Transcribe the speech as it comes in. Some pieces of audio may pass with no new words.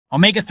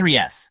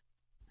Omega-3s,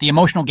 the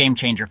emotional game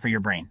changer for your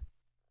brain.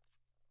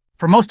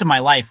 For most of my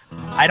life,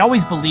 I'd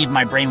always believed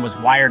my brain was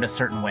wired a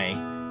certain way,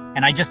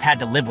 and I just had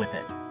to live with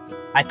it.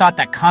 I thought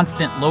that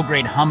constant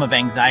low-grade hum of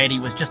anxiety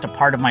was just a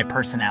part of my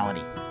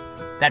personality.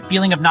 That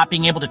feeling of not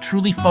being able to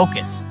truly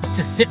focus,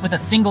 to sit with a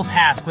single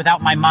task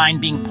without my mind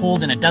being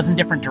pulled in a dozen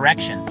different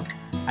directions.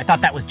 I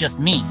thought that was just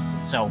me,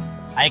 so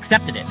I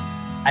accepted it.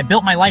 I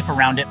built my life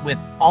around it with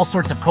all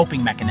sorts of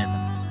coping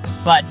mechanisms.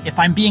 But if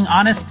I'm being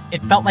honest,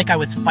 it felt like I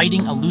was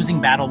fighting a losing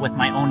battle with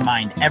my own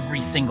mind every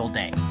single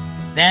day.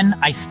 Then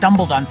I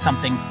stumbled on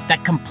something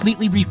that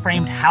completely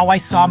reframed how I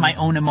saw my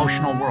own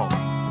emotional world.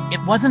 It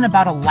wasn't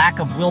about a lack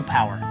of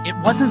willpower. It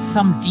wasn't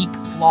some deep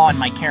flaw in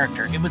my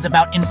character. It was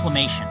about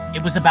inflammation.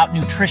 It was about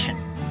nutrition.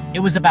 It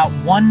was about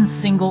one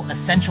single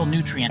essential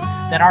nutrient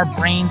that our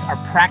brains are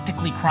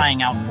practically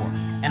crying out for.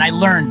 And I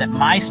learned that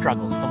my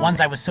struggles, the ones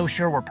I was so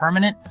sure were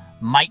permanent,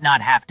 might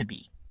not have to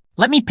be.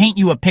 Let me paint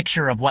you a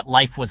picture of what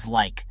life was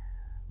like.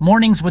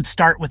 Mornings would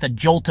start with a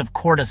jolt of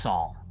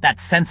cortisol, that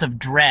sense of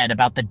dread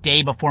about the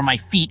day before my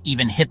feet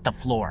even hit the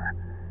floor.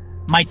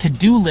 My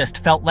to-do list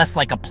felt less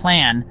like a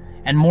plan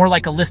and more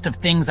like a list of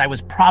things I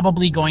was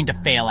probably going to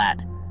fail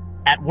at.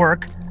 At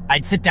work,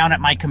 I'd sit down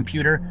at my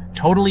computer,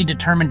 totally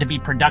determined to be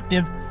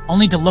productive,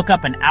 only to look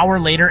up an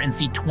hour later and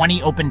see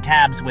 20 open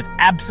tabs with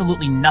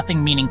absolutely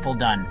nothing meaningful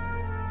done.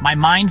 My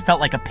mind felt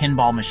like a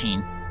pinball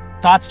machine,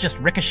 thoughts just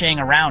ricocheting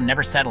around,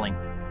 never settling.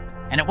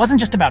 And it wasn't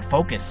just about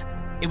focus.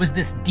 It was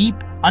this deep,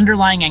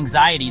 underlying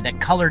anxiety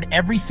that colored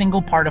every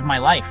single part of my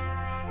life.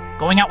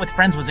 Going out with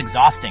friends was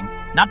exhausting,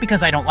 not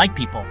because I don't like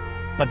people,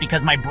 but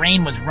because my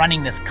brain was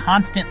running this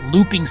constant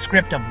looping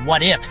script of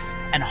what-ifs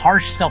and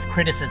harsh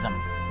self-criticism.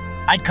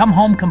 I'd come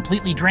home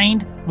completely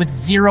drained, with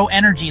zero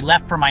energy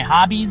left for my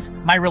hobbies,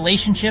 my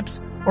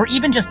relationships, or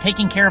even just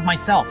taking care of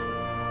myself.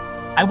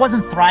 I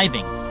wasn't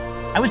thriving.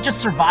 I was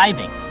just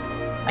surviving.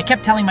 I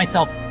kept telling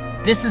myself,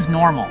 this is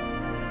normal.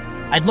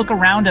 I'd look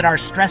around at our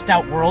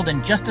stressed-out world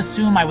and just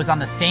assume I was on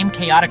the same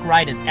chaotic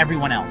ride as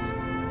everyone else.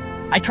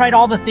 I tried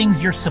all the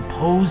things you're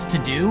supposed to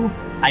do.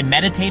 I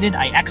meditated,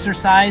 I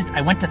exercised,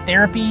 I went to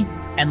therapy,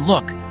 and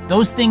look,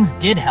 those things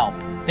did help.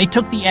 They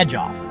took the edge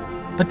off,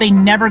 but they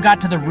never got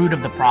to the root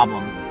of the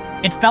problem.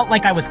 It felt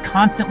like I was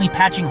constantly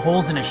patching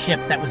holes in a ship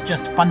that was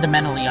just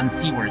fundamentally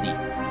unseaworthy.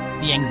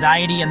 The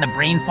anxiety and the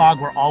brain fog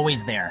were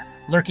always there,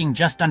 lurking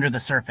just under the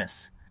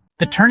surface.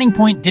 The turning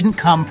point didn't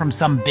come from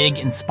some big,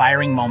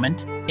 inspiring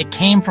moment. It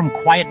came from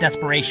quiet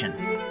desperation.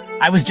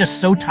 I was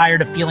just so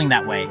tired of feeling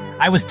that way.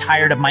 I was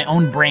tired of my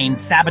own brain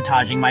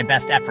sabotaging my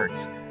best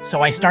efforts.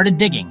 So I started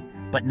digging,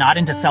 but not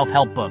into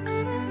self-help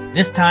books.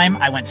 This time,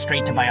 I went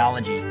straight to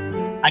biology.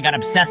 I got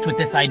obsessed with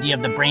this idea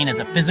of the brain as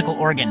a physical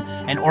organ,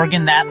 an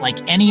organ that,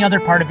 like any other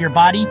part of your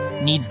body,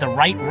 needs the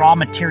right raw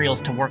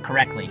materials to work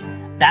correctly.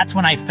 That's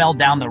when I fell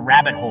down the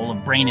rabbit hole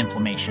of brain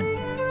inflammation.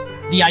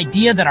 The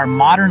idea that our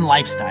modern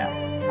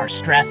lifestyle, our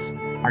stress,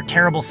 our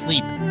terrible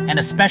sleep, and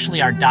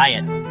especially our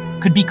diet,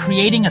 could be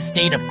creating a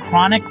state of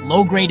chronic,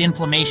 low-grade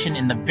inflammation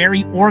in the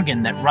very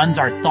organ that runs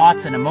our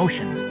thoughts and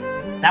emotions.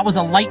 That was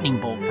a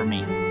lightning bolt for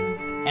me.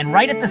 And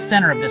right at the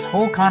center of this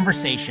whole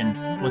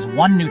conversation was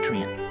one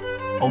nutrient,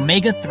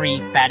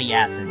 omega-3 fatty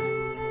acids.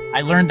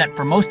 I learned that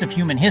for most of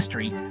human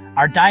history,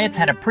 our diets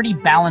had a pretty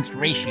balanced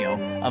ratio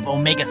of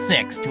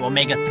omega-6 to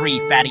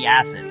omega-3 fatty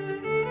acids.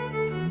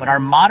 But our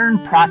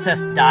modern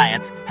processed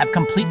diets have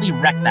completely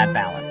wrecked that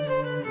balance.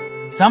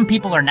 Some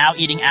people are now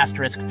eating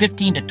 *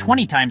 15 to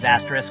 20 times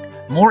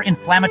 * more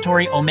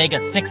inflammatory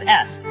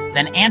omega-6s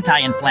than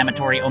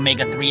anti-inflammatory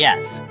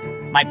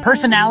omega-3s. My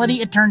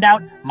personality, it turned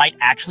out, might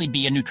actually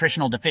be a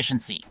nutritional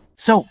deficiency.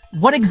 So,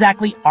 what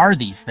exactly are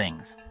these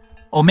things?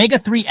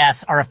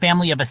 Omega-3s are a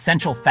family of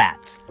essential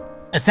fats.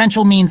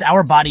 Essential means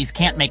our bodies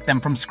can't make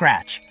them from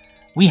scratch.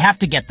 We have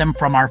to get them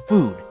from our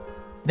food.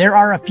 There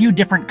are a few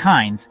different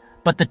kinds,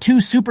 but the two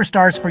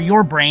superstars for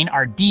your brain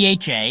are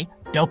DHA,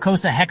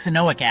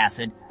 docosahexaenoic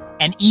acid,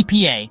 and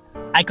EPA,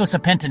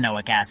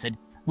 eicosapentaenoic acid,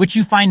 which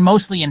you find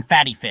mostly in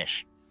fatty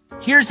fish.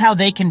 Here's how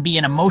they can be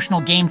an emotional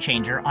game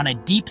changer on a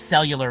deep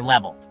cellular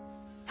level.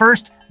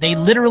 First, they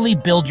literally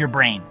build your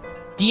brain.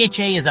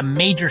 DHA is a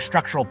major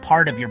structural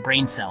part of your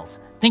brain cells.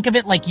 Think of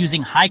it like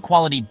using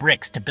high-quality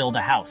bricks to build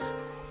a house.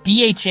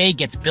 DHA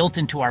gets built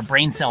into our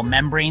brain cell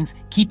membranes,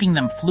 keeping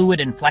them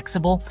fluid and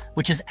flexible,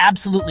 which is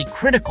absolutely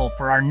critical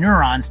for our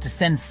neurons to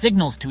send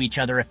signals to each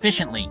other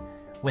efficiently.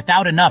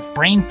 Without enough,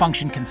 brain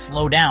function can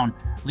slow down,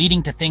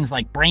 leading to things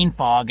like brain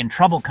fog and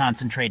trouble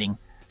concentrating.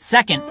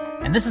 Second,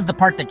 and this is the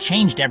part that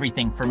changed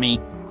everything for me,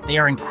 they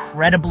are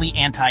incredibly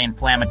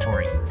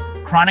anti-inflammatory.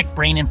 Chronic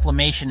brain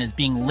inflammation is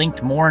being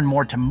linked more and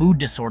more to mood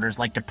disorders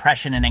like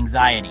depression and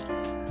anxiety.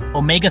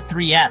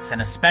 Omega-3s,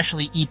 and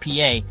especially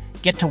EPA,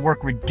 get to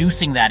work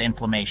reducing that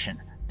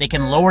inflammation. They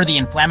can lower the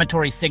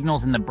inflammatory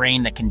signals in the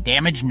brain that can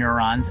damage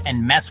neurons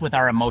and mess with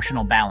our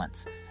emotional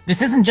balance.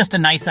 This isn't just a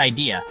nice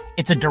idea,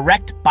 it's a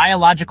direct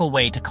biological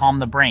way to calm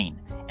the brain.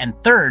 And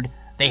third,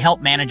 they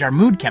help manage our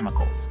mood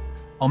chemicals.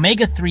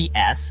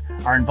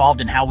 Omega-3s are involved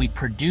in how we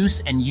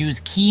produce and use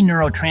key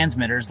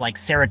neurotransmitters like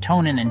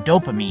serotonin and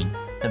dopamine,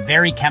 the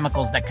very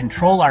chemicals that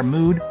control our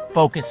mood,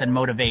 focus, and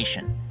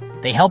motivation.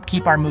 They help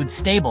keep our mood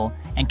stable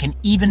and can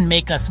even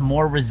make us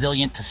more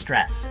resilient to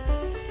stress.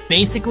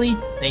 Basically,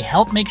 they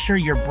help make sure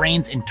your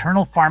brain's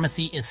internal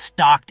pharmacy is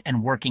stocked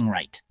and working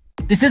right.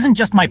 This isn't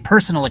just my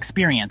personal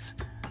experience.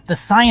 The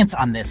science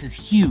on this is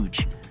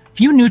huge.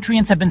 Few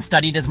nutrients have been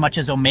studied as much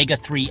as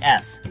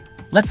omega-3s.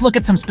 Let's look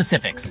at some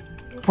specifics.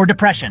 For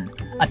depression,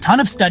 a ton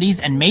of studies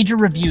and major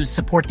reviews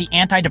support the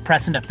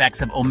antidepressant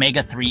effects of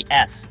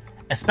omega-3s,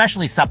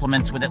 especially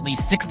supplements with at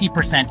least 60%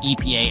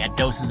 EPA at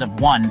doses of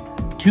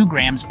 1-2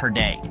 grams per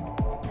day.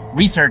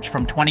 Research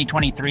from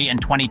 2023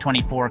 and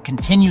 2024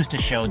 continues to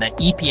show that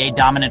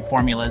EPA-dominant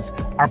formulas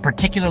are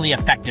particularly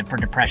effective for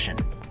depression.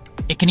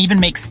 It can even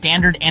make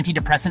standard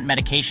antidepressant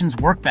medications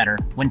work better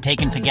when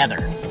taken together.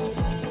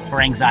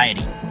 For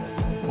anxiety,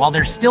 while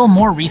there's still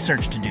more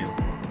research to do,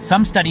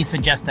 some studies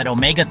suggest that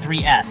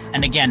omega-3s,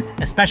 and again,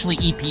 especially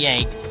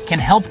EPA, can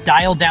help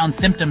dial down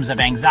symptoms of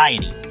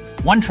anxiety.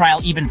 One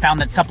trial even found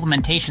that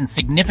supplementation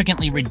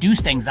significantly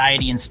reduced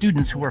anxiety in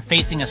students who were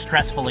facing a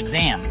stressful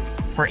exam.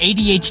 For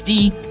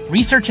ADHD,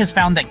 research has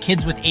found that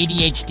kids with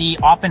ADHD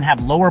often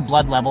have lower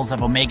blood levels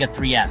of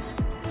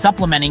omega-3s.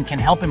 Supplementing can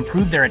help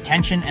improve their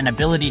attention and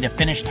ability to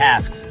finish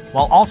tasks,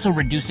 while also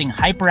reducing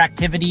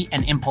hyperactivity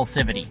and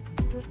impulsivity.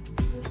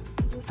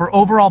 For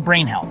overall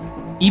brain health,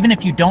 even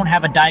if you don't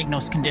have a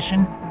diagnosed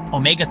condition,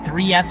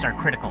 omega-3s are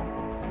critical.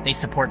 They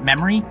support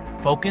memory,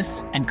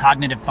 focus, and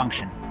cognitive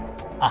function.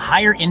 A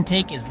higher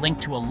intake is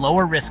linked to a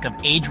lower risk of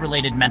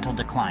age-related mental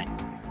decline.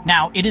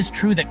 Now, it is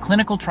true that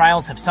clinical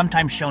trials have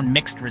sometimes shown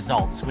mixed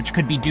results, which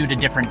could be due to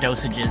different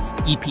dosages,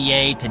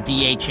 EPA to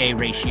DHA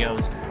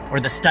ratios, or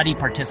the study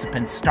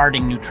participants'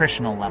 starting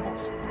nutritional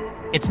levels.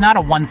 It's not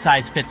a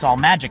one-size-fits-all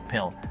magic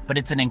pill, but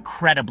it's an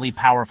incredibly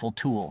powerful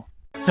tool.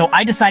 So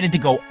I decided to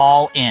go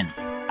all in.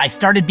 I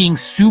started being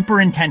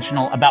super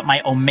intentional about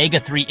my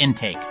omega-3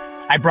 intake.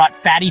 I brought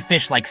fatty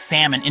fish like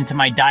salmon into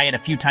my diet a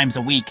few times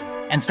a week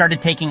and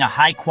started taking a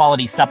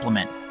high-quality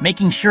supplement,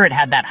 making sure it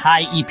had that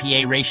high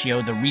EPA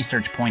ratio the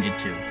research pointed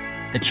to.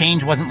 The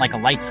change wasn't like a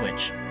light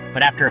switch,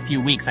 but after a few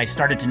weeks I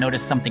started to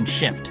notice something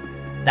shift.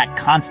 That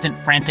constant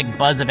frantic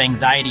buzz of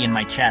anxiety in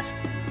my chest.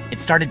 It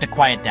started to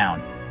quiet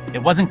down.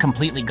 It wasn't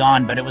completely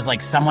gone, but it was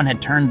like someone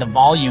had turned the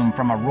volume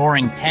from a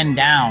roaring 10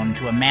 down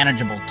to a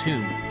manageable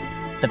 2.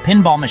 The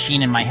pinball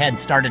machine in my head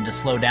started to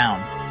slow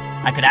down.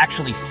 I could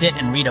actually sit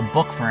and read a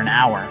book for an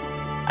hour.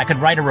 I could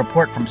write a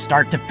report from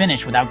start to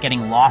finish without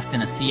getting lost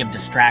in a sea of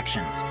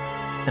distractions.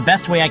 The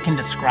best way I can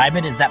describe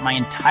it is that my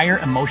entire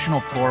emotional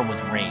floor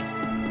was raised.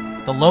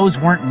 The lows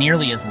weren't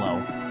nearly as low,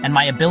 and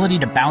my ability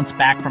to bounce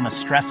back from a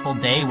stressful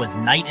day was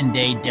night and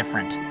day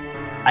different.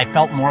 I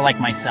felt more like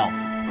myself,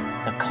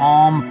 the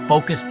calm,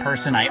 focused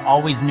person I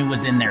always knew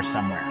was in there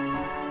somewhere.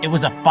 It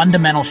was a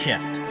fundamental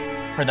shift.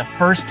 For the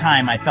first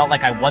time, I felt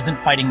like I wasn't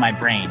fighting my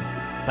brain,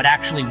 but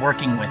actually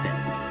working with it.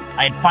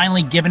 I had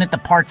finally given it the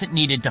parts it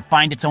needed to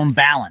find its own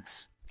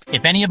balance.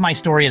 If any of my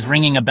story is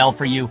ringing a bell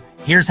for you,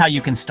 here's how you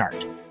can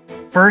start.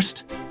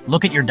 First,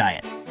 look at your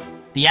diet.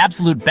 The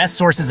absolute best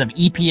sources of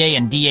EPA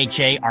and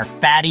DHA are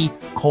fatty,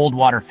 cold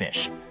water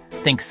fish.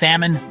 Think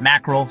salmon,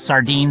 mackerel,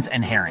 sardines,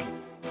 and herring.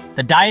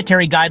 The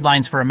dietary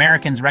guidelines for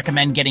Americans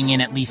recommend getting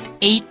in at least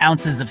 8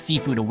 ounces of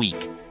seafood a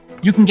week.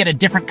 You can get a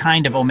different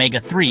kind of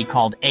omega-3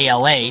 called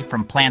ALA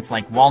from plants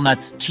like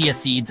walnuts, chia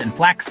seeds, and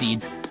flax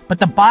seeds, but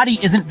the body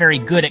isn't very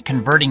good at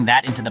converting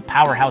that into the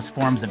powerhouse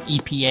forms of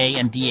EPA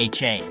and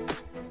DHA.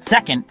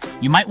 Second,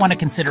 you might want to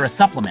consider a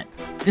supplement.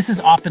 This is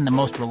often the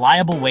most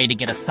reliable way to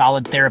get a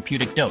solid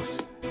therapeutic dose.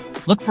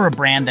 Look for a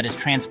brand that is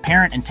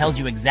transparent and tells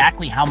you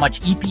exactly how much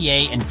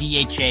EPA and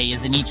DHA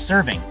is in each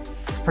serving.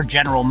 For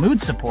general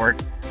mood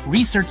support,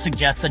 research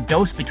suggests a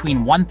dose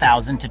between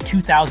 1,000 to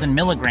 2,000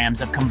 milligrams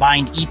of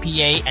combined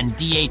EPA and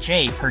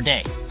DHA per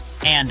day.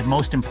 And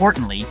most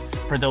importantly,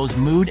 for those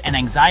mood and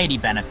anxiety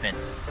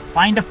benefits,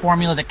 find a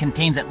formula that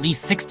contains at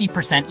least 60%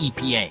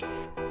 EPA.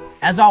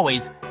 As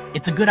always,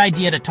 it's a good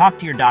idea to talk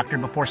to your doctor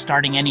before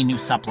starting any new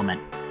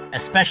supplement,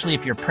 especially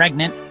if you're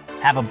pregnant,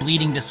 have a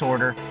bleeding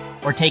disorder,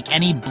 or take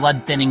any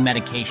blood-thinning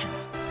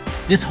medications.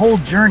 This whole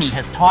journey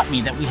has taught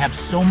me that we have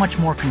so much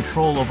more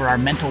control over our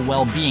mental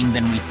well-being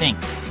than we think.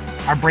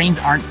 Our brains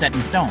aren't set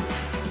in stone.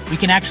 We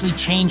can actually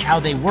change how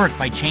they work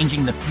by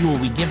changing the fuel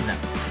we give them.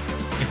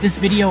 If this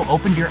video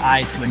opened your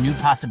eyes to a new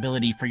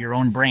possibility for your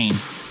own brain,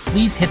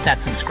 please hit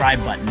that subscribe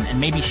button and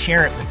maybe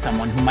share it with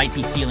someone who might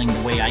be feeling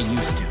the way I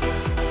used to.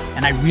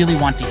 And I really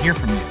want to hear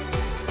from you.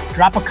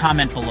 Drop a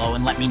comment below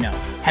and let me know.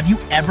 Have you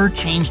ever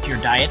changed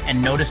your diet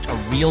and noticed a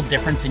real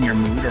difference in your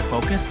mood or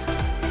focus?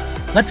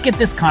 Let's get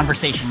this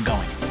conversation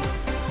going.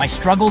 My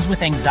struggles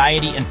with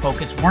anxiety and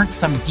focus weren't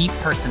some deep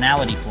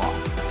personality flaw.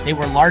 They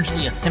were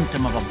largely a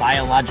symptom of a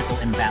biological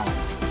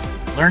imbalance.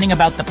 Learning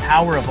about the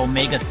power of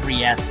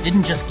omega-3s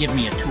didn't just give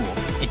me a tool,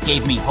 it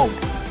gave me hope.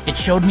 It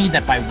showed me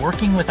that by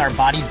working with our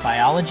body's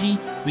biology,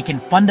 we can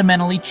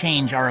fundamentally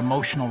change our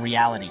emotional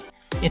reality.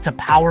 It's a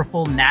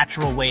powerful,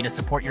 natural way to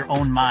support your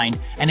own mind,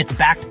 and it's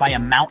backed by a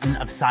mountain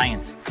of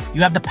science.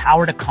 You have the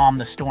power to calm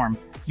the storm.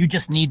 You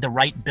just need the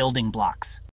right building blocks.